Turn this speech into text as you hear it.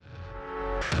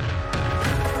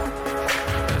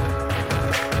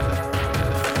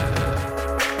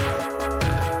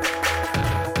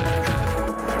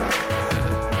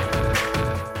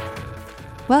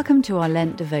Welcome to our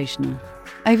Lent devotional.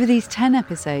 Over these 10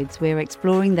 episodes, we're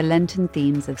exploring the Lenten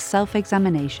themes of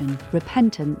self-examination,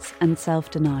 repentance, and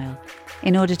self-denial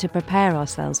in order to prepare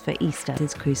ourselves for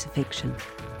Easter's crucifixion.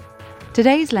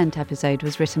 Today's Lent episode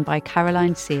was written by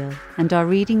Caroline Seal, and our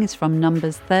reading is from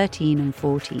Numbers 13 and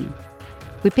 14.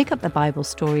 We pick up the Bible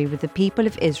story with the people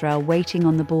of Israel waiting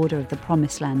on the border of the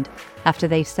Promised Land after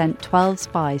they've sent 12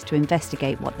 spies to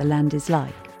investigate what the land is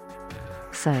like.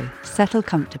 So, settle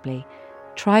comfortably,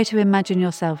 try to imagine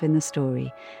yourself in the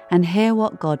story, and hear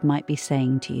what God might be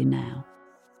saying to you now.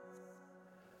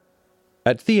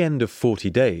 At the end of 40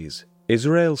 days,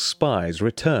 Israel's spies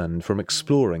returned from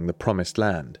exploring the Promised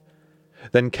Land.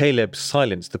 Then Caleb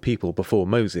silenced the people before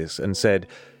Moses and said,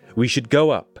 "We should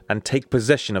go up and take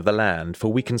possession of the land,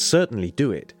 for we can certainly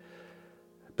do it."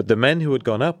 But the men who had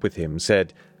gone up with him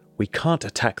said, "We can't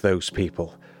attack those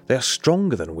people. They are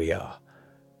stronger than we are."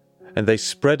 And they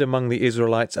spread among the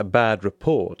Israelites a bad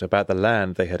report about the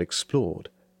land they had explored.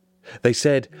 They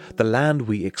said, "The land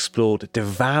we explored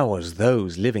devours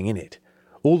those living in it.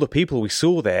 All the people we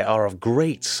saw there are of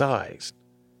great size."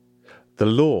 The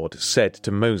Lord said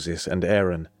to Moses and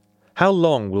Aaron, "How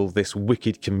long will this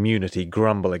wicked community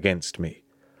grumble against me?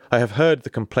 I have heard the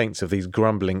complaints of these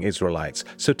grumbling Israelites,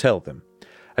 so tell them,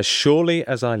 'As surely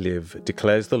as I live,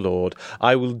 declares the Lord,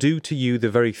 I will do to you the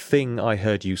very thing I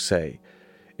heard you say.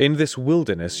 In this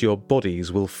wilderness your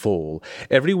bodies will fall,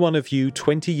 every one of you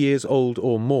 20 years old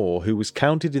or more who was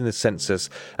counted in the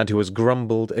census and who has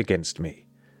grumbled against me.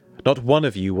 Not one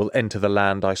of you will enter the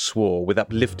land I swore with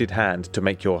uplifted hand to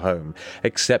make your home,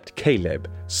 except Caleb,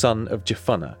 son of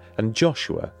Jephunneh, and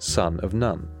Joshua, son of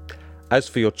Nun. As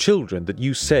for your children that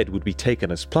you said would be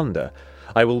taken as plunder,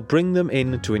 I will bring them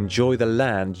in to enjoy the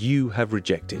land you have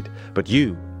rejected. But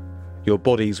you, your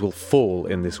bodies will fall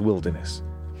in this wilderness.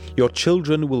 Your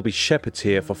children will be shepherds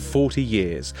here for 40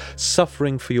 years,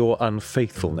 suffering for your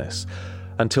unfaithfulness,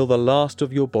 until the last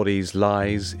of your bodies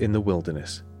lies in the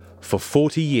wilderness. For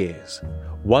 40 years,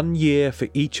 1 year for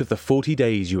each of the 40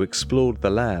 days you explored the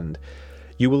land,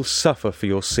 you will suffer for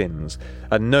your sins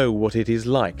and know what it is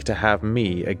like to have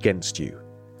me against you.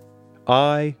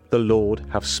 I, the Lord,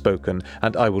 have spoken,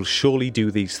 and I will surely do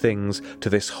these things to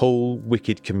this whole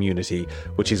wicked community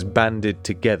which is banded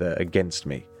together against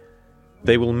me.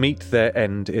 They will meet their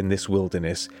end in this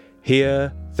wilderness.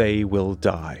 Here they will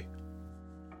die."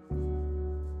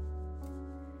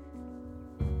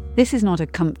 This is not a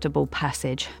comfortable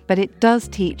passage, but it does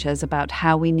teach us about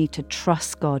how we need to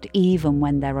trust God even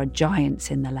when there are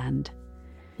giants in the land.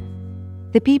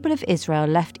 The people of Israel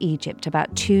left Egypt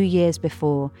about 2 years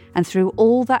before, and through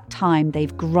all that time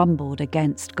they've grumbled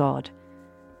against God.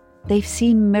 They've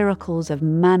seen miracles of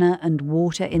manna and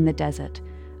water in the desert,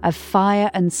 of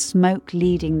fire and smoke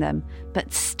leading them,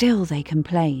 but still they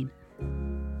complain.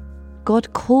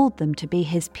 God called them to be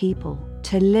his people,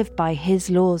 to live by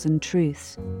his laws and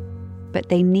truths. But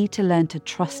they need to learn to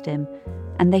trust him,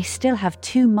 and they still have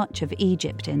too much of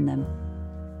Egypt in them.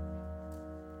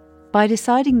 By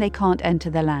deciding they can't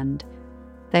enter the land,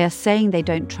 they are saying they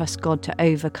don't trust God to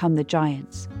overcome the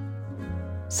giants.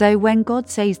 So when God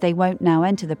says they won't now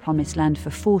enter the Promised Land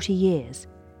for 40 years,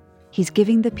 he's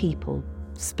giving the people,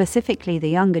 specifically the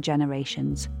younger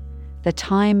generations, the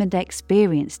time and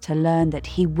experience to learn that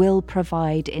he will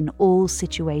provide in all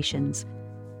situations.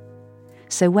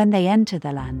 So when they enter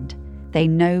the land, they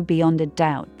know beyond a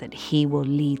doubt that he will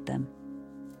lead them.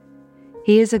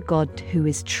 He is a God who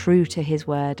is true to his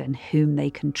word and whom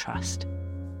they can trust.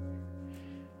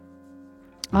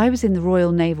 I was in the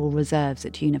Royal Naval Reserves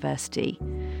at university.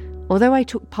 Although I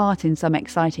took part in some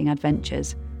exciting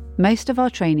adventures, most of our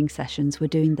training sessions were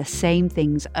doing the same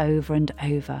things over and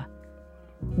over.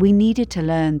 We needed to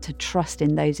learn to trust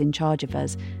in those in charge of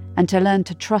us and to learn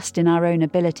to trust in our own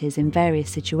abilities in various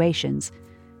situations,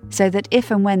 so that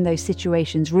if and when those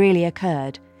situations really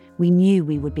occurred, we knew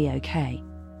we would be okay.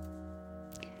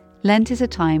 Lent is a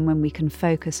time when we can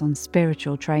focus on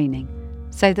spiritual training,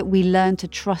 so that we learn to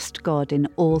trust God in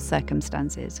all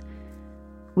circumstances.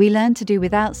 We learn to do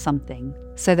without something,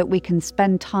 so that we can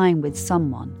spend time with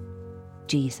someone,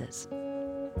 Jesus.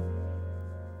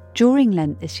 During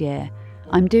Lent this year,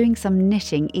 I'm doing some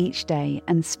knitting each day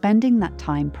and spending that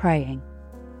time praying.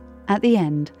 At the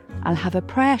end, I'll have a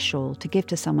prayer shawl to give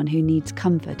to someone who needs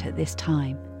comfort at this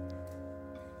time.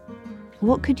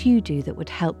 What could you do that would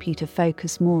help you to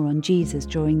focus more on Jesus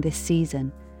during this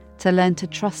season, to learn to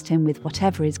trust him with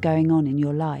whatever is going on in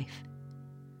your life?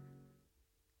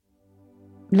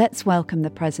 Let's welcome the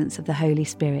presence of the Holy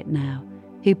Spirit now,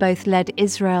 who both led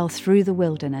Israel through the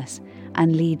wilderness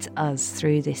and leads us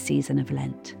through this season of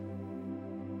Lent.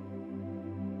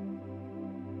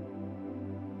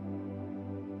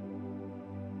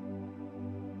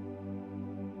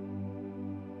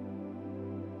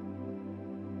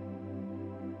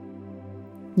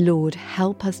 Lord,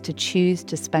 help us to choose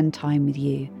to spend time with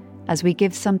you as we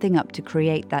give something up to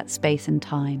create that space and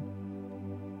time.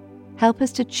 Help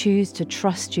us to choose to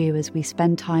trust you as we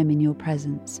spend time in your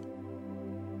presence.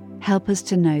 Help us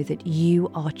to know that you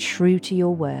are true to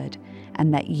your word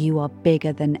and that you are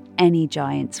bigger than any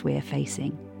giants we are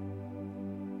facing.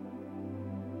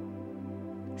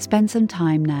 Spend some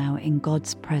time now in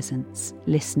God's presence,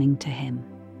 listening to him.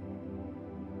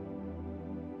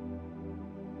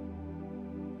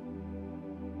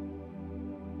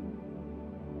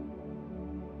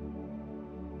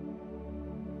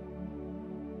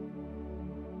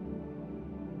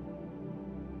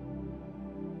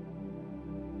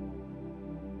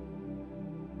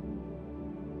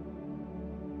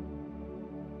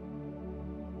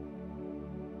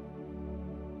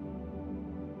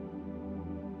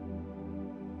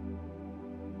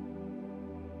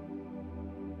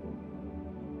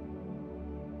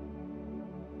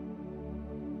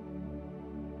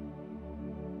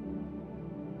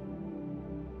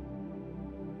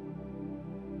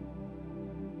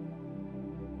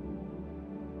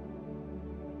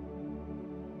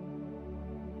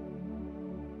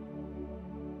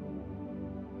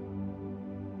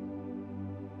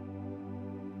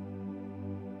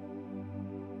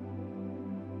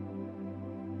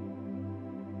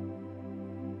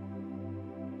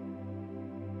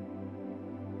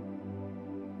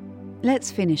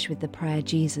 Let's finish with the prayer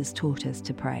Jesus taught us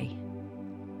to pray.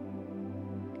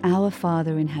 Our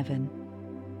Father in heaven,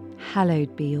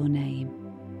 hallowed be your name.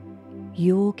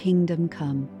 Your kingdom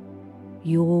come,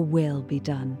 your will be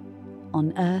done,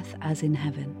 on earth as in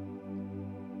heaven.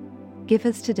 Give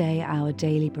us today our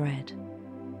daily bread.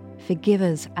 Forgive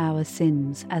us our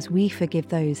sins as we forgive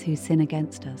those who sin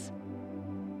against us.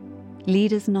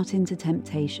 Lead us not into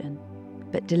temptation,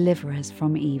 but deliver us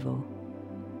from evil.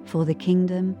 For the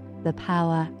kingdom, the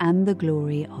power and the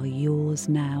glory are yours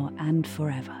now and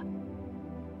forever.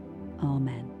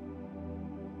 Amen.